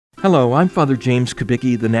Hello, I'm Father James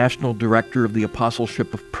Kubicki, the National Director of the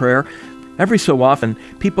Apostleship of Prayer. Every so often,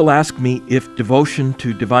 people ask me if devotion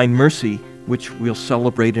to Divine Mercy, which we'll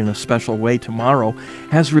celebrate in a special way tomorrow,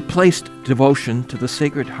 has replaced devotion to the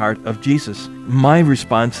Sacred Heart of Jesus. My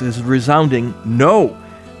response is a resounding no,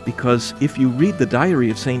 because if you read the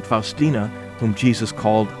diary of St. Faustina, whom Jesus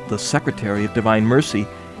called the Secretary of Divine Mercy,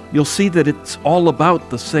 you'll see that it's all about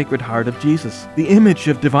the Sacred Heart of Jesus. The image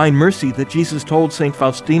of Divine Mercy that Jesus told St.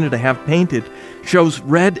 Faustina to have painted shows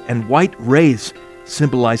red and white rays,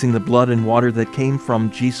 symbolizing the blood and water that came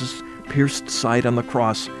from Jesus' pierced side on the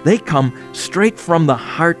cross. They come straight from the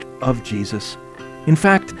heart of Jesus. In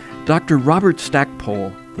fact, Dr. Robert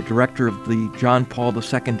Stackpole, the director of the John Paul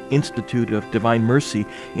II Institute of Divine Mercy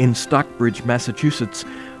in Stockbridge, Massachusetts,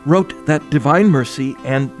 wrote that Divine Mercy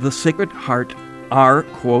and the Sacred Heart are,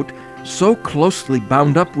 quote, so closely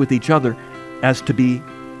bound up with each other as to be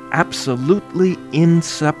absolutely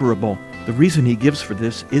inseparable. The reason he gives for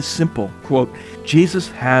this is simple, quote, Jesus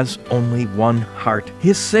has only one heart.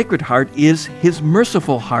 His Sacred Heart is his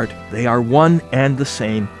merciful heart. They are one and the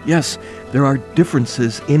same. Yes, there are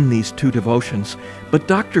differences in these two devotions, but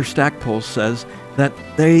Dr. Stackpole says that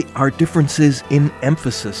they are differences in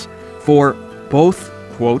emphasis, for both,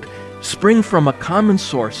 quote, spring from a common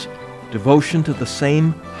source, devotion to the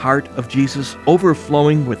same heart of Jesus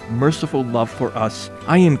overflowing with merciful love for us.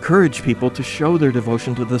 I encourage people to show their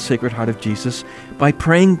devotion to the Sacred Heart of Jesus by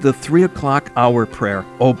praying the 3 o'clock hour prayer,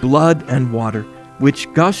 O blood and water,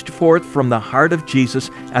 which gushed forth from the heart of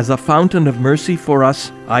Jesus as a fountain of mercy for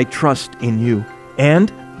us, I trust in you.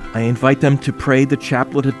 And I invite them to pray the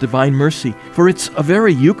Chaplet of Divine Mercy, for it's a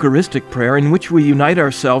very Eucharistic prayer in which we unite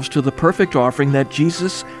ourselves to the perfect offering that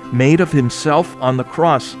Jesus made of himself on the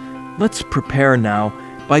cross. Let's prepare now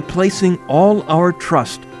by placing all our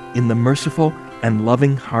trust in the merciful and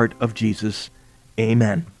loving heart of Jesus.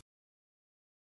 Amen.